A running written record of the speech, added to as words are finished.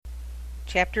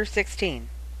Chapter 16.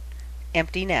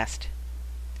 Empty Nest.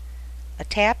 A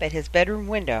tap at his bedroom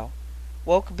window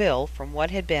woke Bill from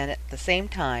what had been at the same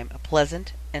time a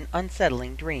pleasant and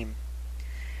unsettling dream.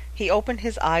 He opened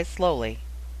his eyes slowly,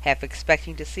 half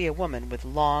expecting to see a woman with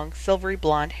long, silvery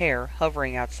blonde hair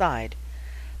hovering outside,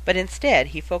 but instead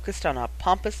he focused on a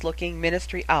pompous-looking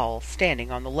ministry owl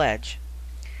standing on the ledge.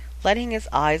 Letting his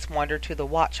eyes wander to the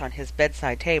watch on his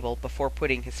bedside table before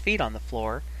putting his feet on the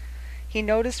floor, he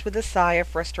noticed with a sigh of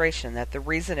frustration that the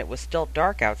reason it was still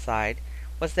dark outside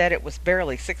was that it was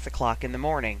barely 6 o'clock in the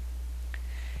morning.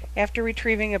 After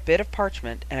retrieving a bit of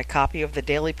parchment and a copy of the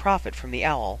Daily Prophet from the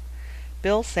owl,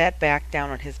 Bill sat back down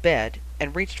on his bed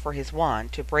and reached for his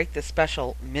wand to break the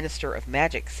special Minister of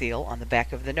Magic seal on the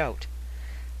back of the note.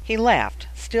 He laughed,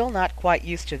 still not quite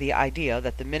used to the idea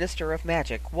that the Minister of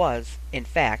Magic was, in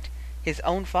fact, his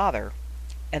own father,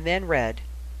 and then read,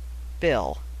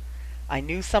 "Bill, I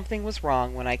knew something was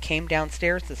wrong when I came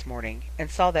downstairs this morning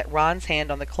and saw that Ron's hand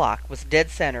on the clock was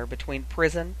dead center between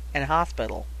prison and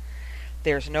hospital.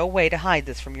 There's no way to hide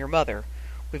this from your mother.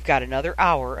 We've got another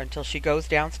hour until she goes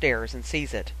downstairs and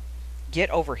sees it. Get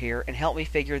over here and help me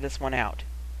figure this one out.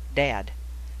 Dad."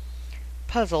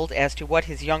 Puzzled as to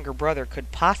what his younger brother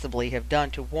could possibly have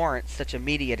done to warrant such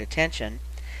immediate attention,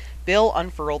 Bill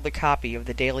unfurled the copy of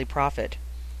the Daily Prophet.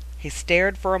 He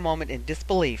stared for a moment in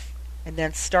disbelief, and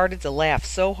then started to laugh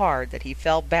so hard that he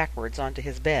fell backwards onto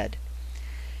his bed.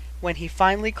 When he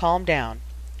finally calmed down,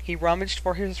 he rummaged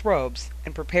for his robes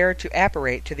and prepared to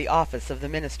apparate to the office of the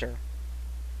minister.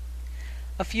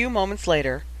 A few moments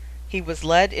later, he was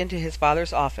led into his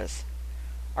father's office.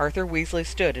 Arthur Weasley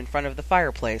stood in front of the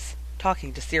fireplace,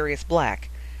 talking to Sirius Black,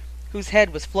 whose head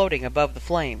was floating above the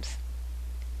flames.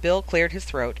 Bill cleared his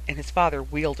throat, and his father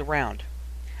wheeled around.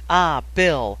 "Ah,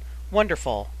 Bill!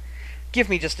 Wonderful! Give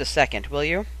me just a second, will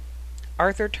you?"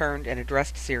 Arthur turned and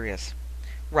addressed Sirius.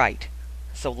 "Right.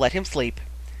 So let him sleep.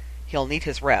 He'll need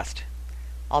his rest.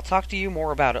 I'll talk to you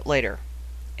more about it later.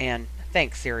 And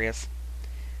thanks, Sirius."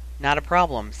 "Not a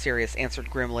problem," Sirius answered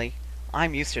grimly.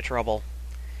 "I'm used to trouble."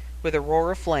 With a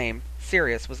roar of flame,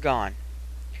 Sirius was gone.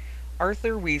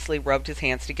 Arthur Weasley rubbed his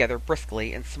hands together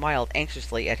briskly and smiled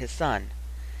anxiously at his son.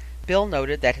 Bill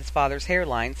noted that his father's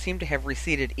hairline seemed to have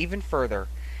receded even further,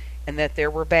 and that there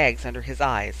were bags under his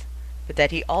eyes, but that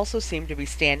he also seemed to be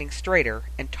standing straighter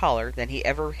and taller than he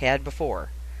ever had before.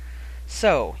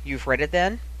 "So, you've read it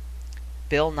then?"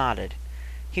 Bill nodded.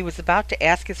 He was about to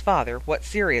ask his father what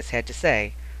Sirius had to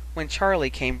say, when Charlie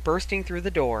came bursting through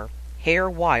the door, hair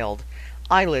wild,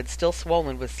 eyelids still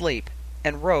swollen with sleep,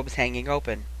 and robes hanging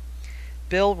open.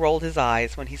 Bill rolled his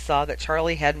eyes when he saw that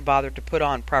Charlie hadn't bothered to put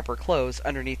on proper clothes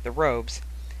underneath the robes.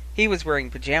 He was wearing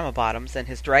pajama bottoms, and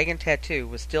his dragon tattoo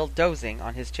was still dozing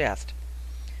on his chest.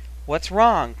 "What's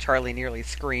wrong?" Charlie nearly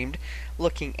screamed,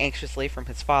 looking anxiously from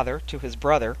his father to his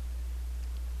brother.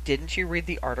 "Didn't you read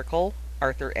the article?"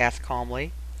 Arthur asked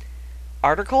calmly.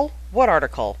 "Article? What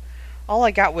article? All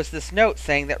I got was this note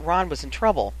saying that Ron was in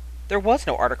trouble. There was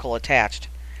no article attached.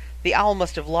 The owl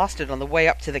must have lost it on the way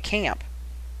up to the camp."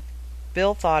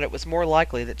 Bill thought it was more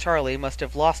likely that Charlie must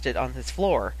have lost it on his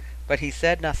floor, but he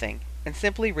said nothing, and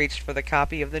simply reached for the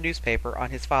copy of the newspaper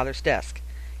on his father's desk,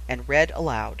 and read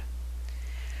aloud.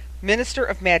 "Minister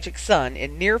of Magic's son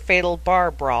in near-fatal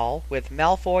bar brawl with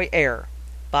Malfoy heir,"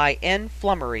 by N.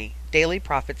 Flummery, Daily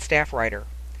Prophet staff writer.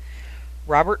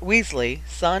 Robert Weasley,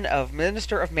 son of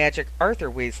Minister of Magic Arthur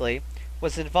Weasley,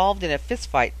 was involved in a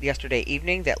fistfight yesterday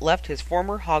evening that left his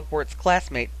former Hogwarts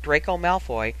classmate Draco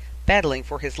Malfoy battling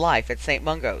for his life at St.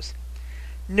 Mungo's.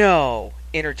 "No!"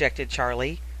 interjected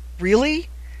Charlie. "Really?"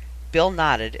 Bill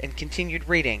nodded and continued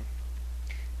reading.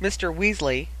 Mr.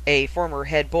 Weasley, a former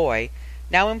head boy,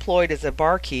 now employed as a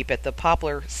barkeep at the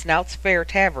Poplar Snout's Fair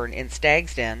Tavern in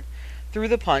Stag's Den, threw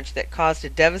the punch that caused a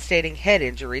devastating head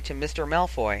injury to Mr.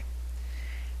 Malfoy.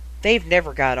 "They've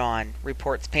never got on,"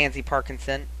 reports Pansy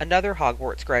Parkinson, another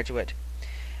Hogwarts graduate.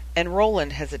 "And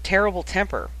Roland has a terrible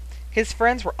temper. His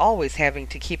friends were always having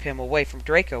to keep him away from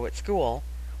Draco at school.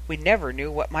 We never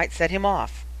knew what might set him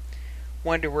off."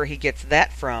 "Wonder where he gets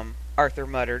that from," Arthur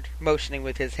muttered, motioning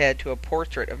with his head to a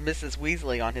portrait of Mrs.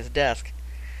 Weasley on his desk.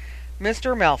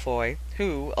 Mr. Malfoy,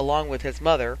 who, along with his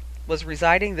mother, was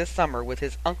residing this summer with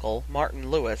his uncle,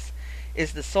 Martin Lewis,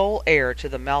 is the sole heir to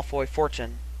the Malfoy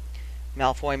fortune.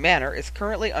 Malfoy Manor is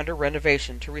currently under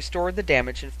renovation to restore the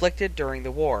damage inflicted during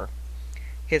the war.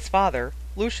 His father,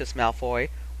 Lucius Malfoy,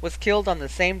 was killed on the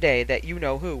same day that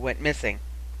you-know-who went missing.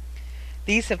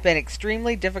 "These have been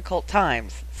extremely difficult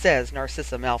times," says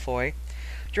Narcissa Malfoy.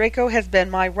 "Draco has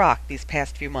been my rock these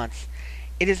past few months.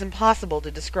 It is impossible to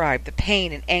describe the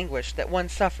pain and anguish that one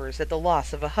suffers at the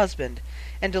loss of a husband,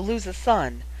 and to lose a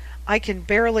son. I can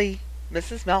barely...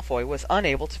 Mrs. Malfoy was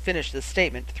unable to finish this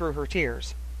statement through her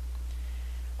tears.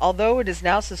 Although it is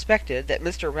now suspected that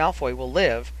Mr. Malfoy will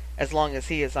live, as long as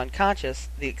he is unconscious,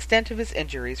 the extent of his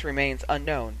injuries remains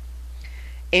unknown.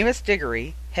 Amos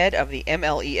Diggory, head of the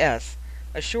MLES,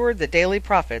 assured the Daily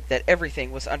Prophet that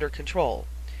everything was under control.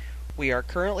 "We are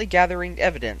currently gathering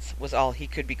evidence," was all he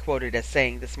could be quoted as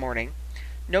saying this morning.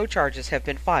 "No charges have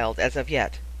been filed as of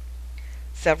yet."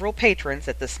 Several patrons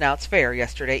at the Snouts' Fair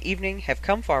yesterday evening have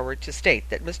come forward to state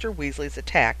that Mr. Weasley's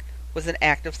attack was an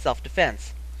act of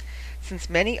self-defense. Since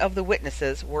many of the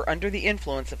witnesses were under the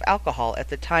influence of alcohol at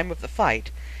the time of the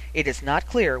fight, it is not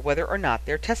clear whether or not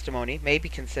their testimony may be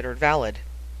considered valid.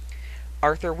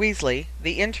 Arthur Weasley,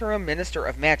 the interim Minister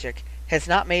of Magic, has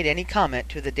not made any comment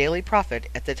to the Daily Prophet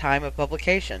at the time of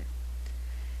publication.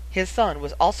 His son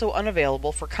was also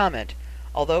unavailable for comment,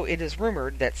 although it is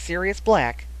rumored that Sirius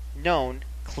Black, known,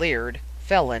 cleared,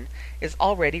 felon, is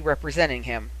already representing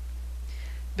him.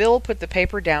 Bill put the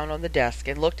paper down on the desk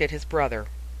and looked at his brother.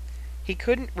 He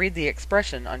couldn't read the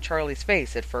expression on Charlie's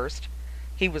face at first.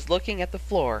 He was looking at the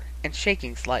floor and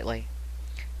shaking slightly.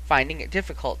 Finding it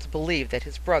difficult to believe that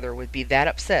his brother would be that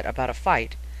upset about a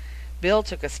fight, Bill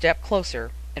took a step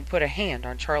closer and put a hand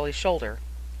on Charlie's shoulder.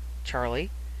 "Charlie,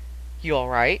 you all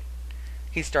right?"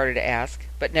 he started to ask,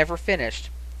 but never finished,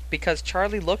 because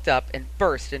Charlie looked up and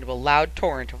burst into a loud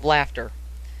torrent of laughter.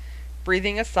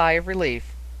 Breathing a sigh of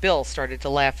relief, Bill started to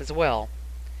laugh as well.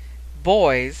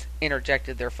 "Boys,"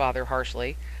 interjected their father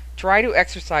harshly, "try to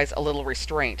exercise a little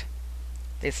restraint."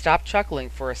 They stopped chuckling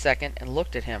for a second and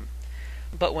looked at him.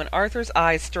 But when Arthur's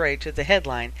eyes strayed to the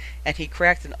headline and he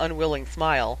cracked an unwilling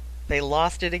smile, they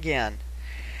lost it again.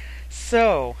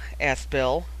 "So," asked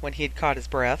Bill, when he had caught his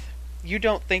breath, "you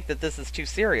don't think that this is too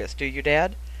serious, do you,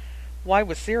 Dad? Why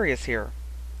was Sirius here?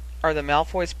 Are the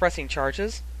Malfoys pressing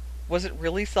charges? Was it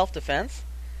really self-defense?"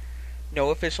 "No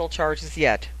official charges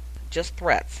yet. Just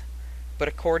threats. But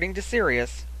according to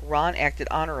Sirius, Ron acted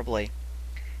honorably.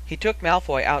 He took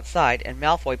Malfoy outside, and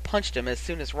Malfoy punched him as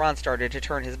soon as Ron started to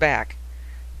turn his back."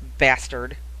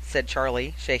 "Bastard," said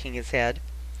Charlie, shaking his head.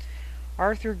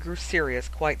 Arthur grew serious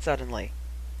quite suddenly.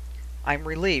 "I'm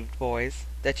relieved, boys,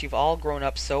 that you've all grown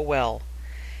up so well.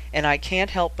 And I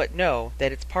can't help but know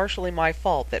that it's partially my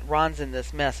fault that Ron's in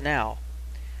this mess now.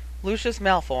 Lucius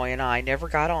Malfoy and I never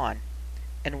got on.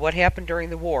 And what happened during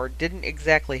the war didn't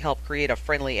exactly help create a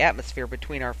friendly atmosphere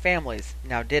between our families,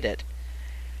 now did it?"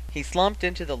 He slumped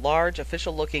into the large,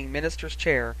 official-looking minister's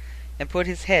chair and put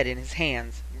his head in his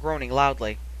hands, groaning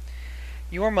loudly.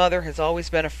 "Your mother has always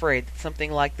been afraid that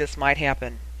something like this might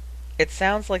happen. It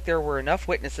sounds like there were enough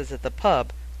witnesses at the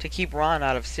pub to keep Ron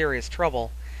out of serious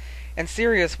trouble, and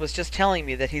Sirius was just telling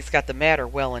me that he's got the matter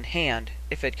well in hand,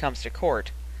 if it comes to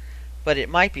court. But it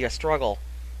might be a struggle.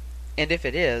 And if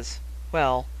it is,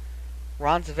 well,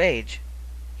 Ron's of age.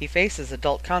 He faces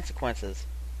adult consequences."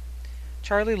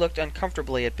 Charlie looked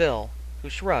uncomfortably at Bill, who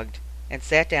shrugged, and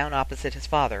sat down opposite his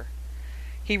father.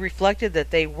 He reflected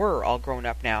that they were all grown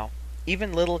up now.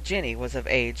 Even little Ginny was of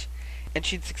age, and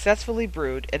she'd successfully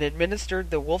brewed and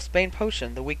administered the Wolfsbane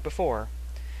potion the week before.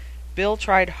 Bill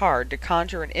tried hard to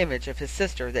conjure an image of his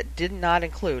sister that did not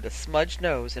include a smudged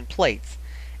nose and plaits,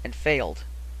 and failed.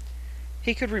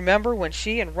 He could remember when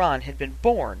she and Ron had been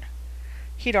born.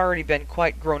 He'd already been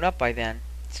quite grown up by then,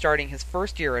 starting his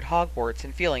first year at Hogwarts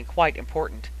and feeling quite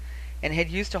important, and had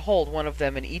used to hold one of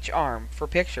them in each arm for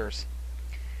pictures.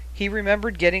 He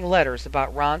remembered getting letters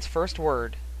about Ron's first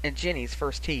word and Ginny's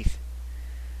first teeth.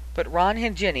 But Ron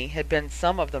and Ginny had been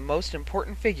some of the most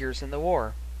important figures in the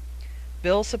war.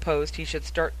 Bill supposed he should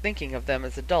start thinking of them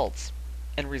as adults,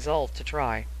 and resolved to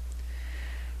try.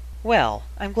 "Well,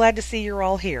 I'm glad to see you're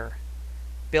all here."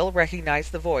 Bill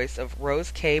recognized the voice of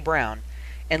Rose K. Brown,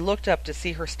 and looked up to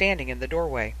see her standing in the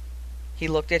doorway. He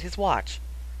looked at his watch.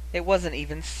 It wasn't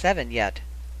even 7 yet.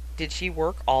 Did she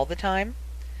work all the time?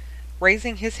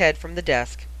 Raising his head from the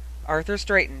desk, Arthur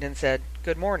straightened and said,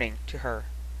 "Good morning," to her.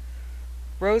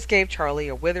 Rose gave Charlie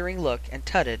a withering look and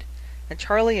tutted, and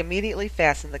Charlie immediately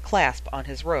fastened the clasp on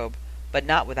his robe, but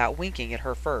not without winking at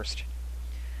her first.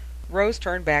 Rose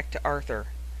turned back to Arthur.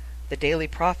 "The Daily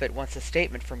Prophet wants a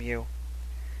statement from you."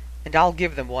 "And I'll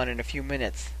give them one in a few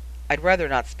minutes. I'd rather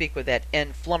not speak with that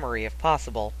N. Flummery if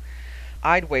possible.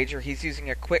 I'd wager he's using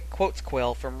a quick quotes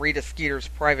quill from Rita Skeeter's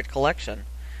private collection."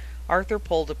 Arthur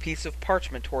pulled a piece of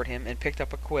parchment toward him and picked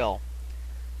up a quill.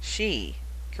 "She,"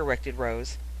 corrected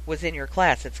Rose, "was in your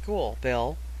class at school,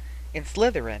 Bill. In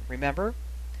Slytherin, remember?"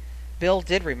 Bill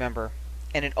did remember,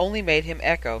 and it only made him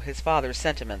echo his father's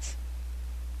sentiments.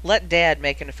 "Let Dad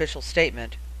make an official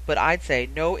statement, but I'd say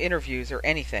no interviews or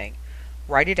anything.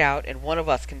 Write it out, and one of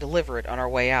us can deliver it on our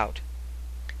way out."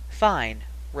 Fine,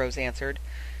 Rose answered.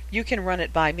 You can run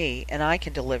it by me, and I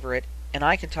can deliver it, and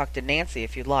I can talk to Nancy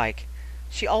if you'd like.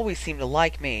 She always seemed to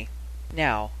like me.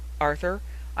 Now, Arthur,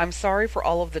 I'm sorry for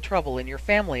all of the trouble in your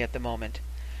family at the moment.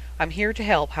 I'm here to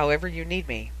help however you need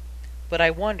me. But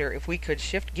I wonder if we could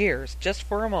shift gears just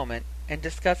for a moment and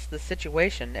discuss the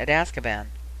situation at Azkaban.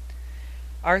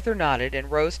 Arthur nodded, and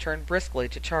Rose turned briskly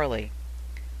to Charlie.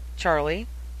 Charlie,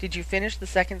 did you finish the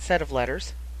second set of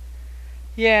letters?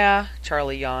 Yeah,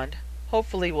 Charlie yawned.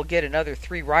 Hopefully we'll get another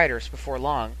 3 riders before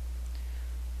long.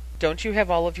 Don't you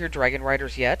have all of your dragon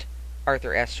riders yet?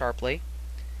 Arthur asked sharply.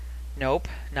 Nope,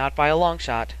 not by a long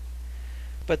shot.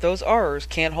 But those Aurors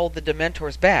can't hold the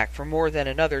Dementors back for more than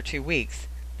another 2 weeks.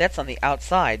 That's on the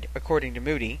outside, according to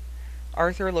Moody.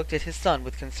 Arthur looked at his son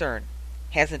with concern.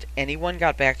 Hasn't anyone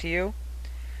got back to you?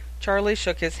 Charlie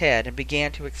shook his head and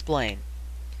began to explain.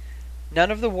 None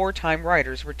of the wartime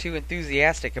writers were too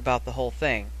enthusiastic about the whole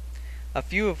thing. A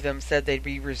few of them said they'd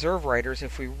be reserve writers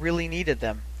if we really needed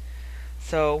them.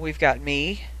 So we've got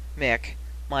me, Mick,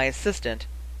 my assistant,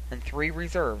 and 3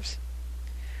 reserves.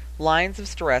 Lines of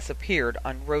stress appeared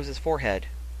on Rose's forehead.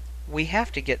 We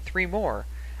have to get 3 more,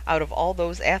 out of all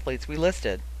those athletes we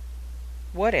listed.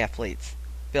 What athletes?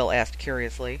 Bill asked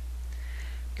curiously.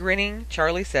 Grinning,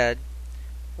 Charlie said,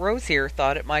 Rose here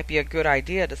thought it might be a good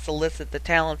idea to solicit the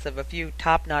talents of a few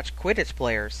top-notch Quidditch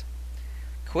players.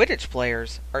 Quidditch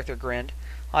players? Arthur grinned.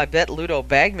 I bet Ludo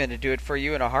Bagman would do it for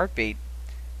you in a heartbeat.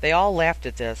 They all laughed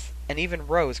at this, and even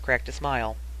Rose cracked a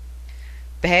smile.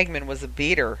 Bagman was a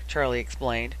beater, Charlie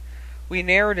explained. We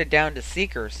narrowed it down to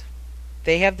seekers.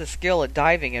 They have the skill at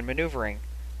diving and maneuvering.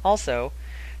 Also,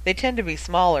 they tend to be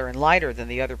smaller and lighter than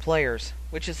the other players,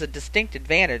 which is a distinct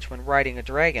advantage when riding a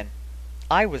dragon.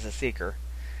 I was a seeker.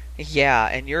 Yeah,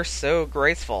 and you're so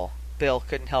graceful, Bill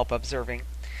couldn't help observing.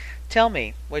 Tell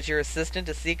me, was your assistant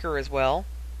a seeker as well?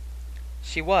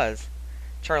 She was,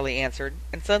 Charlie answered,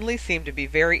 and suddenly seemed to be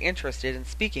very interested in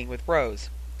speaking with Rose.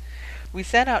 We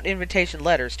sent out invitation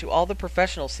letters to all the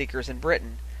professional seekers in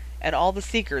Britain, and all the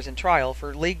seekers in trial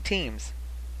for league teams,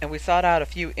 and we sought out a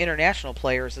few international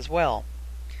players as well.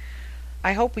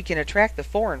 I hope we can attract the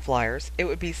foreign flyers. It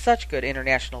would be such good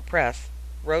international press.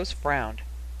 Rose frowned.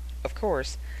 Of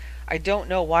course, I don't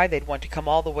know why they'd want to come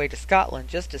all the way to Scotland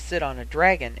just to sit on a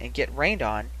dragon and get rained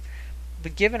on,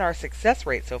 but given our success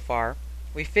rate so far,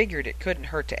 we figured it couldn't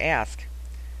hurt to ask.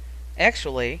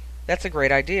 Actually, that's a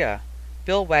great idea.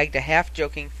 Bill wagged a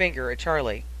half-joking finger at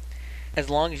Charlie. As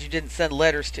long as you didn't send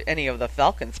letters to any of the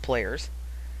Falcons players.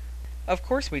 Of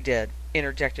course we did,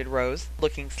 interjected Rose,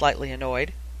 looking slightly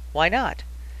annoyed. Why not?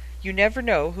 You never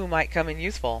know who might come in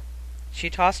useful. She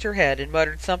tossed her head and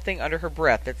muttered something under her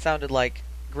breath that sounded like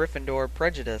Gryffindor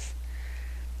prejudice.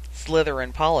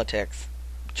 Slytherin politics,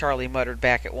 Charlie muttered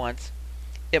back at once.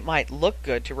 It might look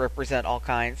good to represent all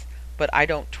kinds, but I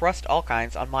don't trust all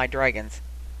kinds on my dragons.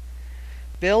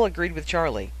 Bill agreed with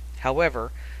Charlie.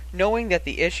 However, knowing that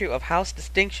the issue of house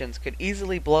distinctions could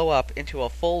easily blow up into a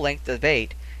full-length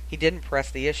debate, he didn't press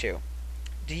the issue.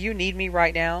 Do you need me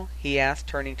right now? He asked,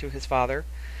 turning to his father.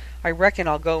 I reckon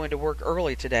I'll go into work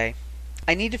early today.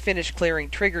 I need to finish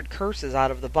clearing triggered curses out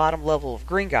of the bottom level of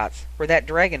Gringotts, where that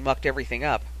dragon mucked everything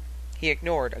up. He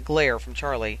ignored a glare from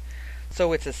Charlie.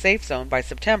 So it's a safe zone by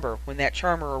September, when that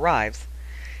charmer arrives.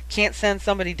 Can't send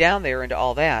somebody down there into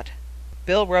all that.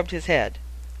 Bill rubbed his head,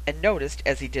 and noticed,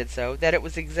 as he did so, that it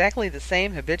was exactly the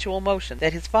same habitual motion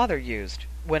that his father used,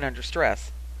 when under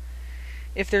stress.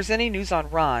 If there's any news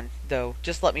on Ron, though,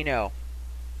 just let me know.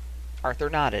 Arthur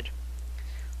nodded.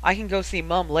 I can go see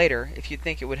Mum later, if you'd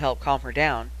think it would help calm her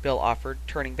down, Bill offered,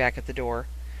 turning back at the door.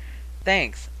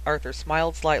 Thanks, Arthur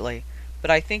smiled slightly, but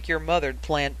I think your mother'd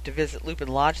planned to visit Lupin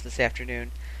Lodge this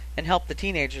afternoon, and help the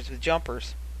teenagers with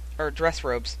jumpers, or dress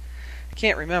robes. I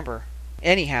can't remember.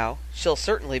 Anyhow, she'll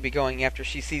certainly be going after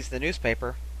she sees the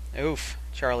newspaper. Oof,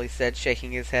 Charlie said,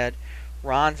 shaking his head.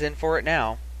 Ron's in for it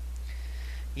now.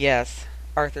 Yes,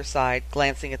 Arthur sighed,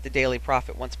 glancing at the Daily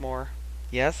Prophet once more.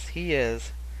 Yes, he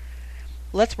is.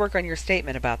 Let's work on your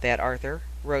statement about that, Arthur,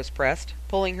 Rose pressed,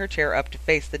 pulling her chair up to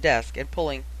face the desk and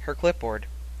pulling her clipboard.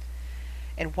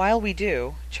 And while we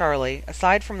do, Charlie,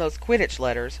 aside from those Quidditch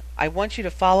letters, I want you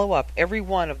to follow up every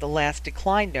one of the last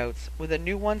decline notes with a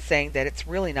new one saying that it's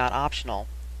really not optional.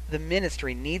 The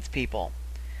ministry needs people.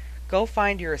 Go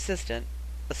find your associate,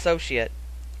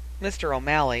 Mr.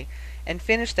 O'Malley, and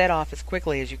finish that off as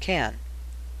quickly as you can.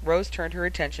 Rose turned her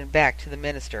attention back to the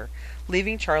minister,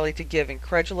 leaving Charlie to give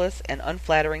incredulous and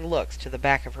unflattering looks to the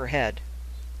back of her head.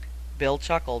 Bill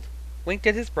chuckled, winked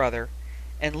at his brother,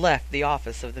 and left the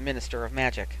office of the Minister of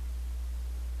Magic.